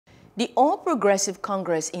The All Progressive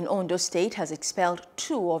Congress in Ondo State has expelled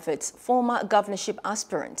 2 of its former governorship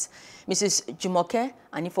aspirants, Mrs. Jumoke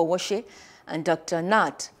Anifowose and Dr.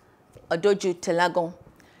 Nath Adojutelegan.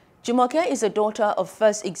 Jumoke is the daughter of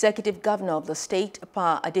first executive governor of the state,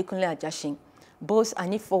 Pa Adekunle. Both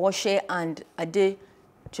Anifowose and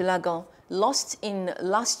Adojutelegan lost in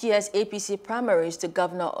last year's APC primaries to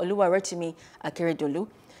Governor Oluwarotimi Akeredolu.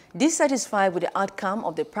 Dissatisfied with the outcome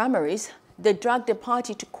of the primaries, they dragged the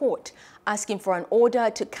party to court, asking for an order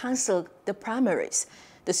to cancel the primaries.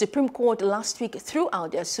 The Supreme Court last week threw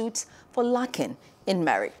out their suits for lacking in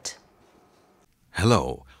merit.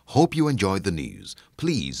 Hello, hope you enjoyed the news.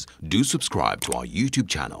 Please do subscribe to our YouTube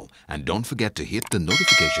channel and don't forget to hit the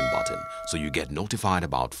notification button so you get notified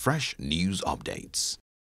about fresh news updates.